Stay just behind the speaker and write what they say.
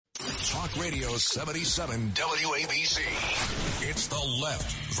Talk Radio 77 WABC. It's the left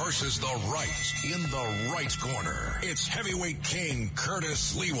versus the right. In the right corner, it's heavyweight king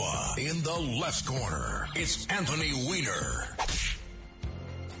Curtis Lewa. In the left corner, it's Anthony Weiner.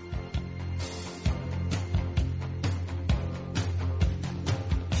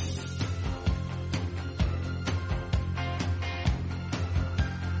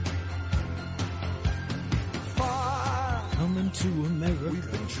 To America.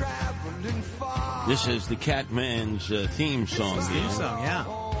 We've been traveling far. This is the Catman's theme song. Yeah.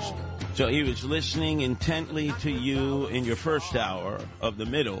 So he was listening intently to you in your first hour of the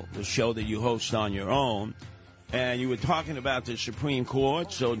middle, the show that you host on your own, and you were talking about the Supreme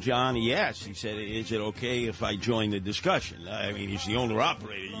Court. So John, he asked, he said, is it okay if I join the discussion? I mean, he's the owner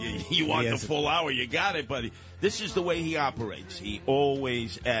operator. You want the full hour, you got it, but this is the way he operates. He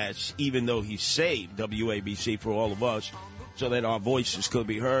always asks, even though he saved WABC for all of us, so that our voices could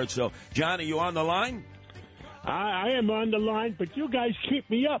be heard. So, John, are you on the line? I am on the line, but you guys keep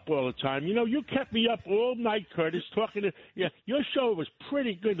me up all the time. You know, you kept me up all night, Curtis, talking to – your show was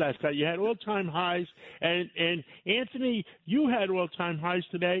pretty good last night. You had all-time highs. And Anthony, you had all-time highs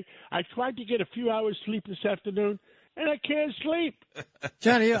today. I tried to get a few hours sleep this afternoon, and I can't sleep.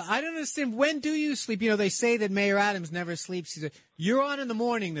 Johnny, I don't understand. When do you sleep? You know, they say that Mayor Adams never sleeps. You're on in the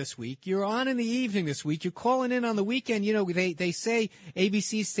morning this week. You're on in the evening this week. You're calling in on the weekend. You know, they say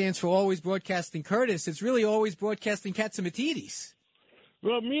ABC stands for Always Broadcasting Curtis. It's really Always Broadcasting Catsimatidis.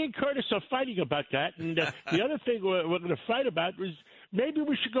 Well, me and Curtis are fighting about that. And the other thing we're going to fight about is maybe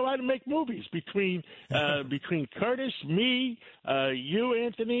we should go out and make movies between Curtis, me, you,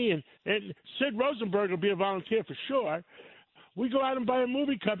 Anthony, and Sid Rosenberg will be a volunteer for sure. We go out and buy a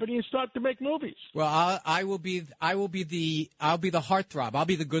movie company and start to make movies. Well, I'll be the heartthrob. I'll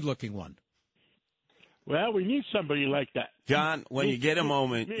be the good-looking one. Well, we need somebody like that. John, when you get a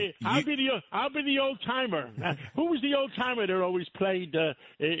moment, I'll be the old timer. Who was the old timer that always played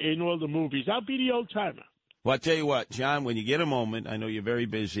in all the movies? I'll be the old timer. Well, I'll tell you what, John, when you get a moment, I know you're very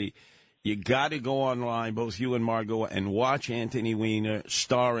busy, you got to go online, both you and Margot, and watch Anthony Weiner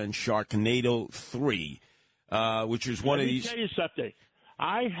star in Sharknado 3, which is one of these. Let me tell you something.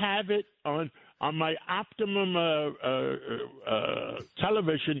 I have it on my Optimum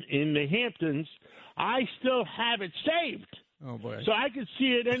television in the Hamptons. I still have it saved. Oh, boy. So I can see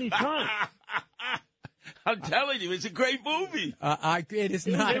it any time. I'm telling you, it's a great movie. It is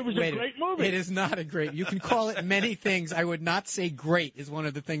not. It was a great movie. It is not a great. You can call it many things. I would not say great is one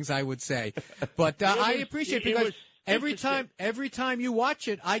of the things I would say. But I appreciate it because every time you watch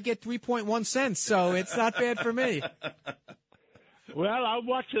it, I get 3.1 cents. So it's not bad for me. Well, I'll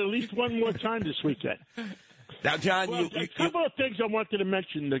watch it at least one more time this weekend. Now, John, a couple of things I wanted to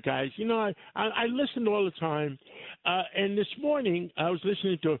mention, the guys. You know, I listen all the time, and this morning I was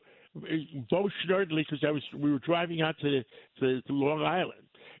listening to Bo Schnerdley because we were driving out to Long Island,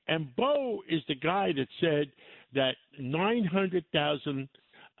 and Bo is the guy that said that 900,000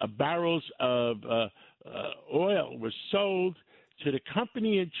 barrels of oil was sold to the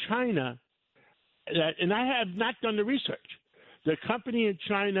company in China. And I have not done the research. The company in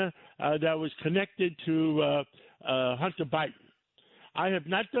China that was connected to Hunter Biden. I have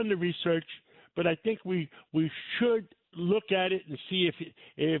not done the research, but I think we should look at it and see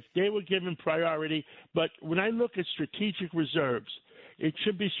if they were given priority. But when I look at strategic reserves, it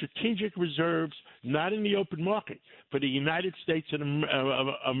should be strategic reserves, not in the open market, for the United States of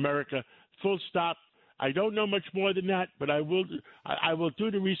America, full stop. I don't know much more than that, but I will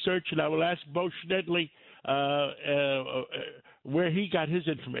do the research, and I will ask Bo Schnerdley where he got his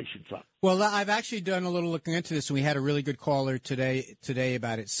information from. Well, I've actually done a little looking into this, and we had a really good caller today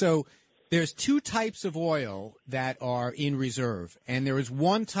about it. So there's two types of oil that are in reserve, and there is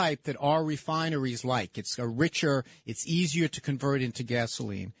one type that our refineries like. It's a richer, it's easier to convert into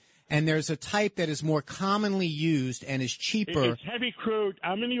gasoline. And there's a type that is more commonly used and is cheaper. It's heavy crude.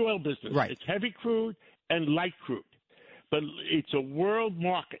 I'm in the oil business. Right. It's heavy crude and light crude. But it's a world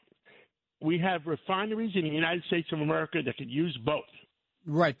market. We have refineries in the United States of America that could use both.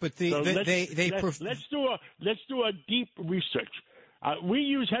 Right, but let's do a deep research. We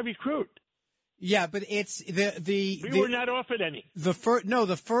use heavy crude. Yeah, but it's we were not offered any.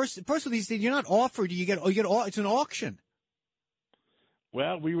 First of these things you're not offered. You get it's an auction.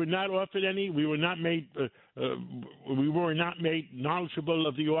 Well, we were not offered any. We were not made. We were not made knowledgeable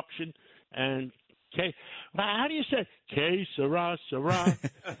of the auction, and Okay, how do you say que sera, sera?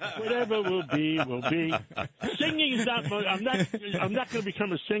 Whatever will be, will be. Singing is not. I'm not going to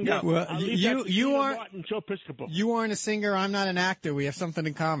become a singer. Well, you aren't. Martin, Joe Piscopo. You aren't a singer. I'm not an actor. We have something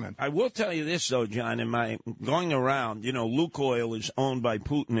in common. I will tell you this, though, John. In my going around, Lukoil is owned by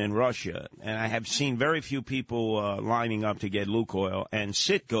Putin in Russia, and I have seen very few people lining up to get Lukoil. And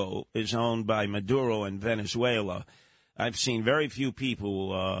Citgo is owned by Maduro in Venezuela. I've seen very few people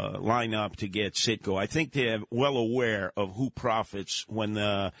line up to get Citgo. I think they're well aware of who profits when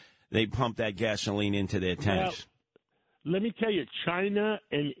they pump that gasoline into their tanks. Well, let me tell you, China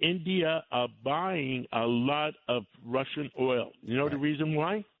and India are buying a lot of Russian oil. You know the reason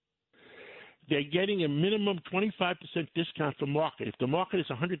why? They're getting a minimum 25% discount for market. If the market is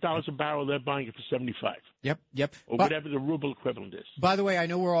 $100 a barrel, they're buying it for $75. Yep. Or whatever the ruble equivalent is. By the way, I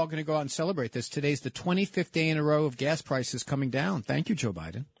know we're all going to go out and celebrate this. Today's the 25th day in a row of gas prices coming down. Thank you, Joe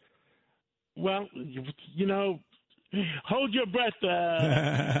Biden. Well, hold your breath.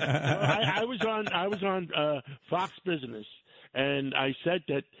 I was on Fox Business, and I said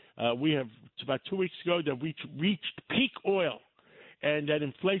that it's about 2 weeks ago that we reached peak oil. And that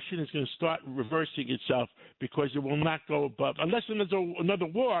inflation is going to start reversing itself because it will not go above, unless there's another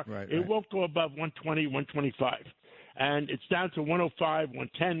war, it won't go above 120, 125. And it's down to 105,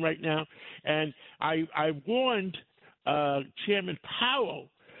 110 right now. And I warned Chairman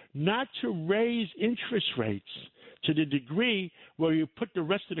Powell not to raise interest rates to the degree where you put the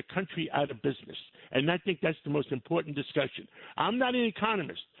rest of the country out of business. And I think that's the most important discussion. I'm not an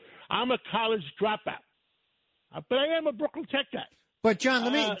economist. I'm a college dropout. But I am a Brooklyn Tech guy. But John,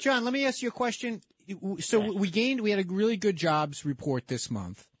 let me ask you a question. So we had a really good jobs report this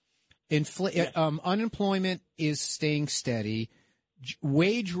month. Unemployment is staying steady.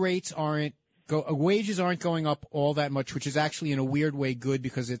 Wages aren't going up all that much, which is actually in a weird way good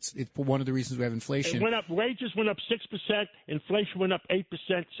because it's one of the reasons we have inflation. Wages went up 6%, inflation went up 8%.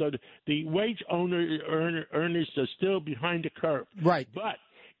 So the wage earners are still behind the curve. Right, but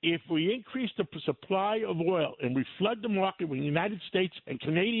if we increase the supply of oil and we flood the market with United States and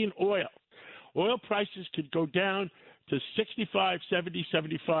Canadian oil prices could go down to 65, 70,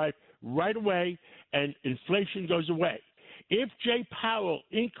 75 right away, and inflation goes away. If Jay Powell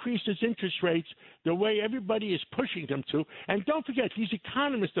increases interest rates the way everybody is pushing them to, and don't forget, these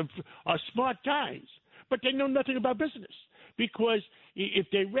economists are smart guys, but they know nothing about business. Because if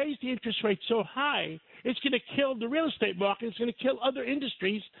they raise the interest rate so high, it's going to kill the real estate market. It's going to kill other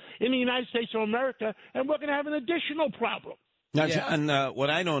industries in the United States of America, and we're going to have an additional problem. Now, John, what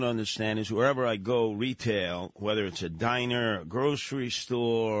I don't understand is wherever I go retail, whether it's a diner, a grocery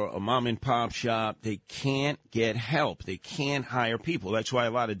store, a mom-and-pop shop, they can't get help. They can't hire people. That's why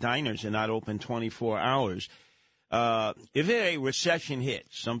a lot of diners are not open 24 hours. If a recession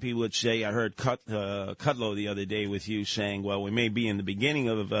hits, some people would say, I heard Kudlow the other day with you saying, well, we may be in the beginning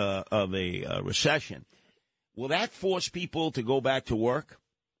of a recession. Will that force people to go back to work?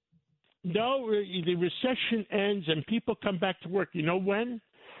 No, the recession ends and people come back to work. You know when?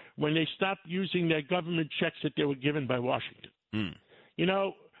 When they stop using their government checks that they were given by Washington.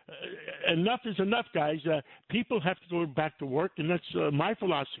 Enough is enough, guys. People have to go back to work, and that's my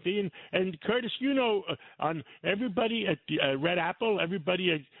philosophy. And Curtis, on everybody at Red Apple,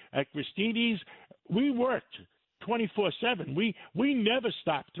 everybody at Christini's, we worked 24/7. We never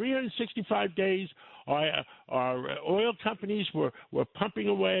stopped. 365 days. Our oil companies were pumping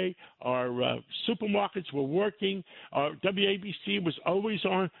away. Our supermarkets were working. Our WABC was always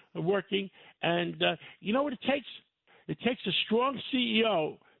on working. And you know what it takes? It takes a strong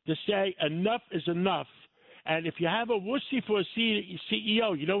CEO to say enough is enough. And if you have a wussy for a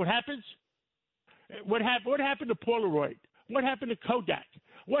CEO, you know what happens? What happened to Polaroid? What happened to Kodak?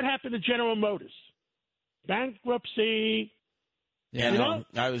 What happened to General Motors? Bankruptcy. Yeah,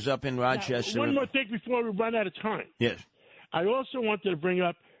 I was up in Rochester. Now, one more thing before we run out of time. Yes. I also wanted to bring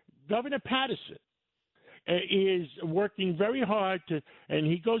up Governor Patterson is working very hard and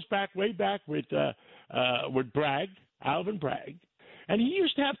he goes way back with Bragg, Alvin Bragg, and he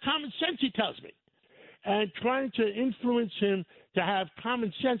used to have common sense, he tells me, and trying to influence him to have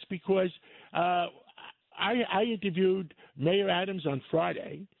common sense because I interviewed Mayor Adams on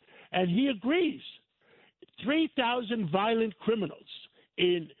Friday, and he agrees. 3,000 violent criminals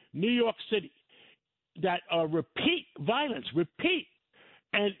in New York City that are repeat violence.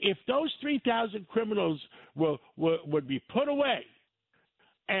 And if those 3,000 criminals would be put away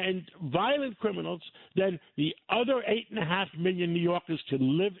and violent criminals, then the other 8.5 million New Yorkers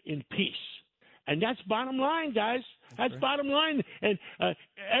can live in peace. And that's bottom line, guys. That's bottom line. And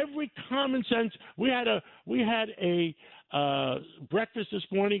every common sense. We had a breakfast this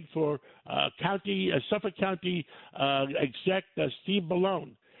morning for Suffolk County exec Steve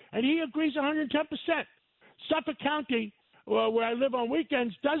Ballone, and he agrees 110%. Suffolk County, where I live on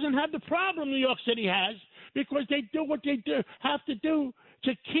weekends, doesn't have the problem New York City has because they do what they have to do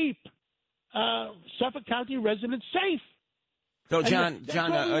to keep Suffolk County residents safe. So, John,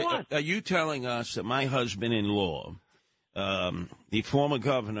 are you telling us that my husband-in-law, the former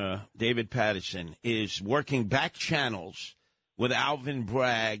governor, David Paterson, is working back channels with Alvin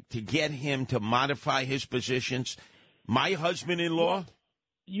Bragg to get him to modify his positions? My husband-in-law?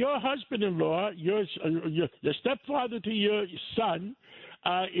 Your husband-in-law, the stepfather to your son,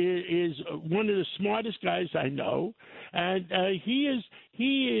 is one of the smartest guys I know, and he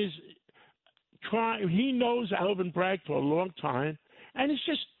is trying. He knows Alvin Bragg for a long time, and it's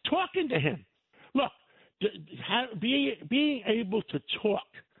just talking to him. Look, being able to talk,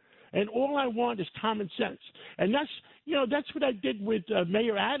 and all I want is common sense, and that's what I did with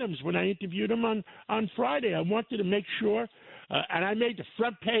Mayor Adams when I interviewed him on Friday. I wanted to make sure, and I made the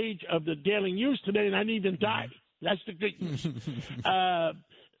front page of the Daily News today, and I didn't even die. That's the good news.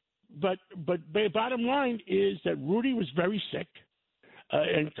 But bottom line is that Rudy was very sick,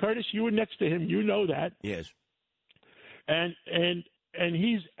 and Curtis, you were next to him. You know that. Yes. And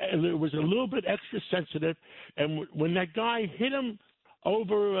he was a little bit extra sensitive, and when that guy hit him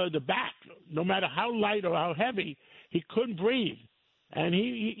over the back, no matter how light or how heavy, he couldn't breathe. And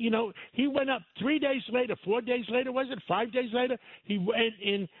he went up 3 days later, 4 days later, was it 5 days later? He went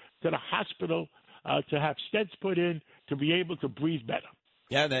into the hospital to have stents put in to be able to breathe better.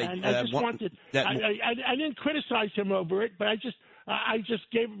 Yeah, I just wanted. I didn't criticize him over it, but I just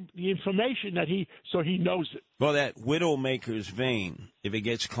gave him the information so he knows it. Well, that widowmaker's vein, if it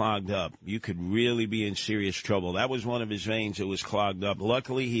gets clogged up, you could really be in serious trouble. That was one of his veins that was clogged up.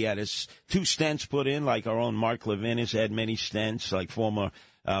 Luckily, he had his 2 stents put in, like our own Mark Levin has had many stents, like former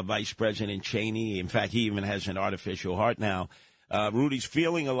Vice President Cheney. In fact, he even has an artificial heart now. Rudy's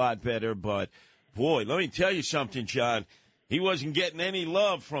feeling a lot better, but, boy, let me tell you something, John. He wasn't getting any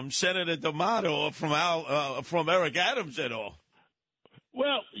love from Senator D'Amato or from Eric Adams at all.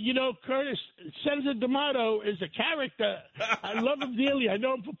 Well, Curtis, Senator D'Amato is a character. I love him dearly. I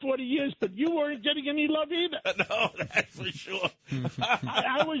know him for 40 years, but you weren't getting any love either. No, that's for sure.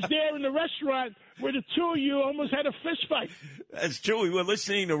 I was there in the restaurant where the two of you almost had a fist fight. That's true. We were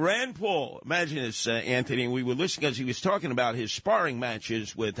listening to Rand Paul. Imagine this, Anthony. We were listening as he was talking about his sparring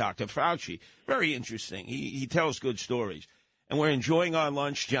matches with Dr. Fauci. Very interesting. He tells good stories. And we're enjoying our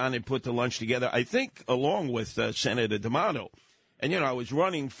lunch. John had put the lunch together, I think, along with Senator D'Amato. And, I was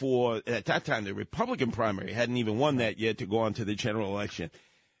running for, at that time, the Republican primary. Hadn't even won that yet to go on to the general election.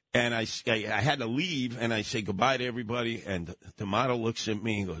 And I had to leave, and I say goodbye to everybody. And D'Amato looks at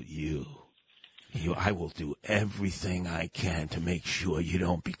me and goes, you, I will do everything I can to make sure you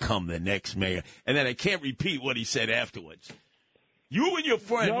don't become the next mayor. And then I can't repeat what he said afterwards. You and your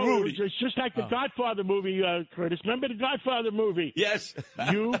friend, Rudy. It's just like the Godfather movie, Curtis. Remember the Godfather movie? Yes.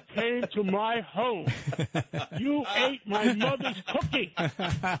 You came to my home. You ate my mother's cooking.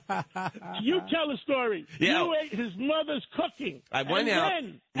 You tell the story. Yeah. You ate his mother's cooking. I went out.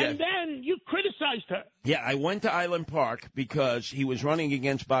 And then you criticized her. Yeah, I went to Island Park because he was running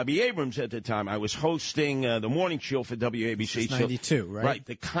against Bobby Abrams at the time. I was hosting the morning show for WABC. 92, right? Right.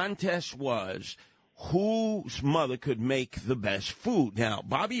 The contest was whose mother could make the best food. Now,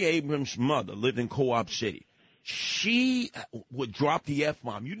 Bobby Abrams' mother lived in Co-op City. She would drop the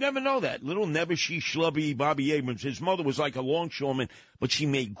F-bomb. You never know that. Little never she schlubby Bobby Abrams. His mother was like a longshoreman, but she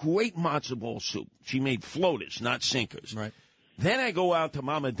made great matzo ball soup. She made floaters, not sinkers. Right. Then I go out to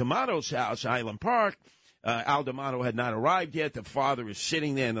Mama D'Amato's house, Island Park. Al D'Amato had not arrived yet. The father is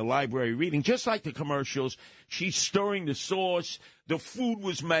sitting there in the library reading, just like the commercials. She's stirring the sauce. The food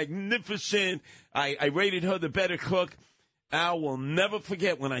was magnificent. I rated her the better cook. Al will never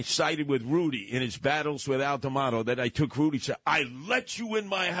forget when I sided with Rudy in his battles with Al D'Amato that I took Rudy and said, I let you in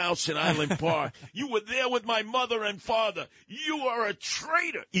my house in Island Park. You were there with my mother and father. You are a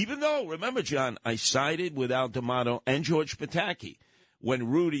traitor. Even though, remember, John, I sided with Al D'Amato and George Pataki when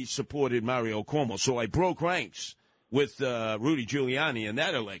Rudy supported Mario Cuomo. So I broke ranks with Rudy Giuliani in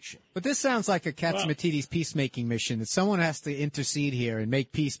that election. But this sounds like a Catsimatidis peacemaking mission, that someone has to intercede here and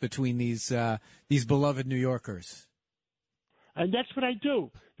make peace between these beloved New Yorkers. And that's what I do.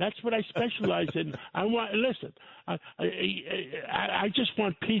 That's what I specialize in. I just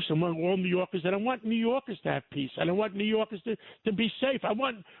want peace among all New Yorkers, and I want New Yorkers to have peace, and I want New Yorkers to be safe.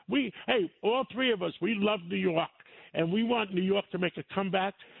 All three of us, we love New York, and we want New York to make a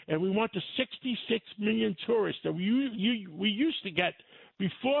comeback, and we want the 66 million tourists that we used to get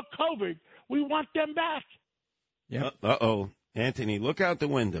before COVID. We want them back. Yep. Uh-oh. Anthony, look out the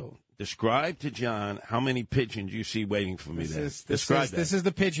window. Describe to John how many pigeons you see waiting for me there. Describe that. This is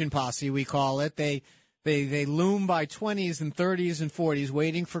the pigeon posse, we call it. They loom by 20s and 30s and 40s,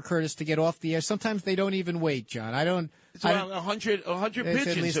 waiting for Curtis to get off the air. Sometimes they don't even wait, John. It's about 100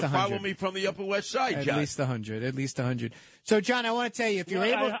 pigeons that follow me from the Upper West Side, John. At least 100. So, John, I want to tell you, if you're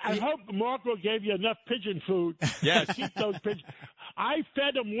able... I hope Marco gave you enough pigeon food to keep those pigeons. I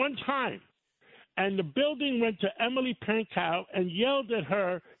fed them one time, and the building went to Emily Pankow and yelled at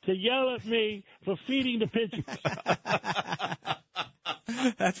her to yell at me for feeding the pigeons.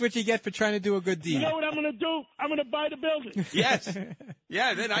 That's what you get for trying to do a good deed. You know what I'm going to do? I'm going to buy the building. Yes.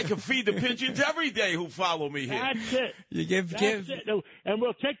 Yeah, then I can feed the pigeons every day who follow me here. That's it. You give. It. And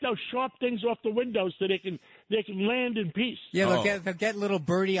we'll take those sharp things off the windows so they can land in peace. Yeah, they'll get little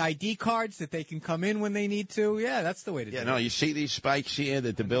birdie ID cards that they can come in when they need to. Yeah, that's the way to do it. Yeah, no, you see these spikes here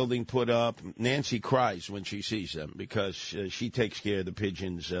that the building put up? Nancy cries when she sees them because she takes care of the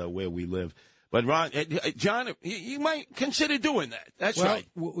pigeons where we live. But, Ron, John, you might consider doing that. That's right.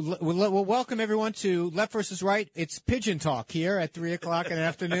 We'll welcome everyone to Left versus Right. It's Pigeon Talk here at 3 o'clock in the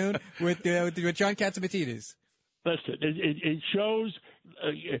afternoon with John Catsimatidis. Listen, it shows,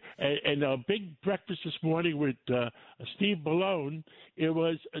 and a big breakfast this morning with Steve Malone, it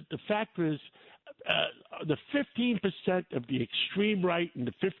was, the fact is, the 15% of the extreme right and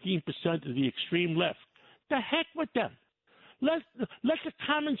the 15% of the extreme left, the heck with them. Let the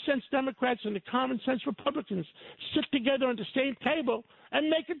common sense Democrats and the common sense Republicans sit together on the same table and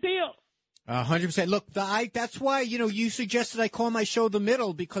make a deal. 100%. Look, that's why, you suggested I call my show The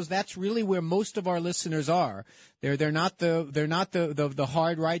Middle, because that's really where most of our listeners are. They're not the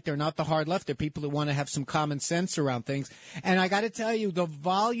hard right. They're not the hard left. They're people that want to have some common sense around things. And I got to tell you, the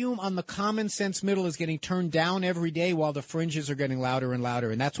volume on the common sense middle is getting turned down every day while the fringes are getting louder and louder.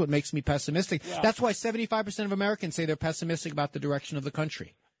 And that's what makes me pessimistic. Yeah. That's why 75% of Americans say they're pessimistic about the direction of the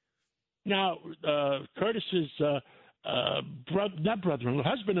country. Now, Curtis's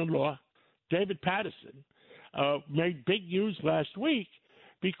husband-in-law, David Patterson, made big news last week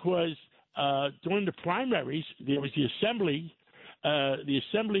because during the primaries, there was the assembly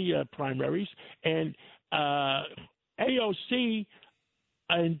primaries, and AOC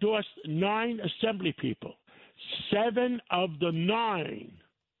endorsed 9 assembly people. 7 of the 9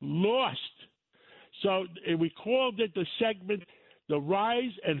 lost. So we called it the segment, The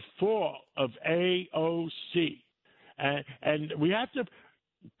Rise and Fall of AOC. And we have to...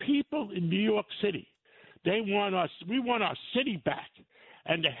 People in New York City, we want our city back.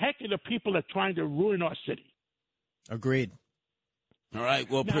 And the heck of the people are trying to ruin our city. Agreed. All right.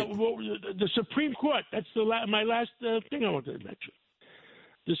 Well, the Supreme Court, that's my last thing I wanted to mention.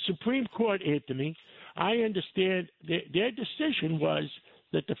 The Supreme Court, Anthony, I understand their decision was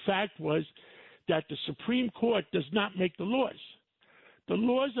that the fact was that the Supreme Court does not make the laws. The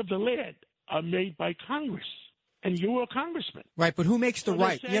laws of the land are made by Congress. And you were a congressman. Right, but who makes the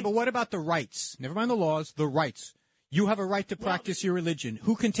right? Yeah, but what about the rights? Never mind the laws, the rights. You have a right to practice your religion.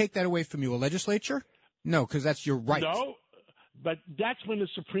 Who can take that away from you? A legislature? No, because that's your right. No, but that's when the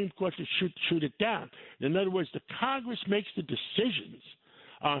Supreme Court should it down. In other words, the Congress makes the decisions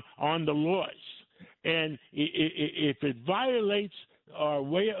on the laws. And if it violates our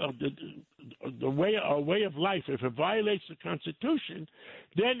way of our way of life, if it violates the Constitution,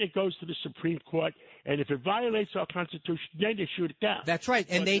 then it goes to the Supreme Court. And if it violates our Constitution, then they shoot it down. That's right.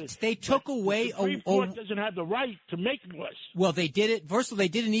 And they took away... The Supreme Court doesn't have the right to make laws. Well, they did it. First of all, they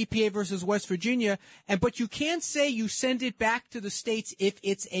did an EPA versus West Virginia. But you can't say you send it back to the states if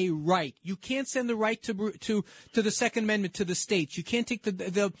it's a right. You can't send the right to the Second Amendment to the states. You can't take let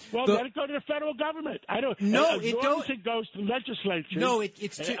it go to the federal government. I don't... No, as long as it goes to legislature... No,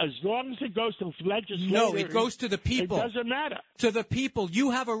 it's... as long as it goes to legislature... No, it goes to the people. It doesn't matter. To the people. You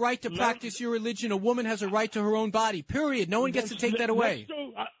have a right to practice your religion. A woman has a right to her own body, period. No one gets to take that away.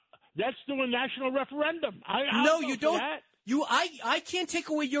 Let's do a national referendum. No, you don't. I can't take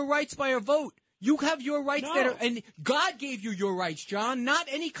away your rights by a vote. You have your rights and God gave you your rights, John, not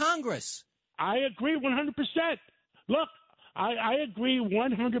any Congress. I agree 100%. Look, I agree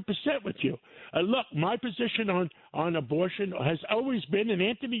 100% with you. Look, my position on abortion has always been, and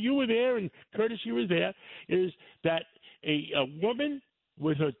Anthony, you were there, and Curtis, you were there, is that a woman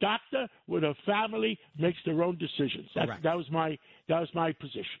with her doctor, with her family, makes their own decisions. That was my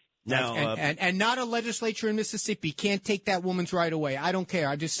position. Now, and not a legislature in Mississippi can't take that woman's right away. I don't care.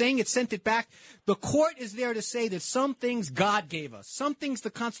 I'm just saying it sent it back. The court is there to say that some things God gave us, some things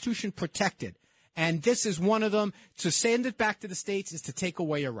the Constitution protected, and this is one of them. To send it back to the states is to take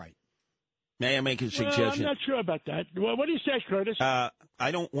away a right. May I make a Well, suggestion? I'm not sure about that. Well, what do you say, Curtis? I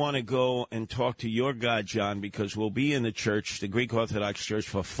don't want to go and talk to your God, John, because we'll be in the church, the Greek Orthodox Church,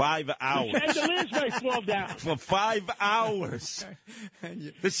 for 5 hours. The chandeliers may fall down. For 5 hours.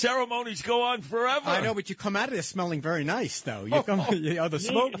 The ceremonies go on forever. I know, but you come out of there smelling very nice, though. You come, the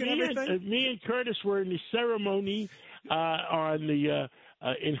smoke and everything. Me and Curtis were in the ceremony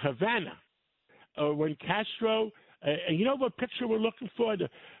in Havana when Castro. And you know what picture we're looking for?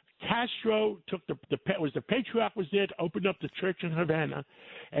 Castro took the patriarch was there to open up the church in Havana,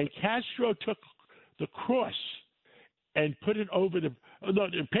 and Castro took the cross and put it over the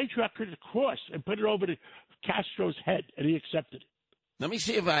patriarch took the cross and put it over Castro's head, and he accepted it. Let me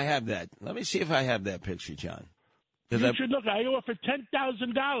see if I have that. Let me see if I have that picture, John. You should look. I offered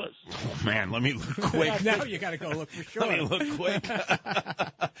 $10,000. Oh, man, let me look quick. Now you got to go look for sure. Let me look quick.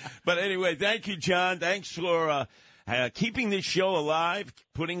 But anyway, thank you, John. Thanks for keeping this show alive,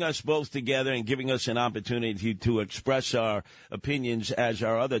 putting us both together, and giving us an opportunity to express our opinions as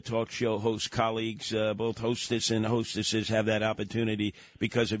our other talk show host colleagues, both hostess and hostesses, have that opportunity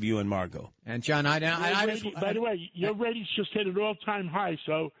because of you and Margot. And, John, by the way, your ratings just hit an all-time high,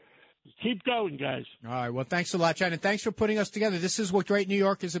 so keep going, guys. All right. Well, thanks a lot, John, and thanks for putting us together. This is what Great New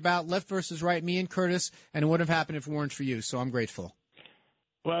York is about, left versus right, me and Curtis, and it wouldn't have happened if it weren't for you, so I'm grateful.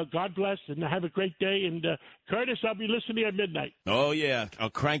 Well, God bless, and have a great day. And, Curtis, I'll be listening at midnight. Oh, yeah. I'll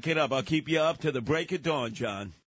crank it up. I'll keep you up to the break of dawn, John.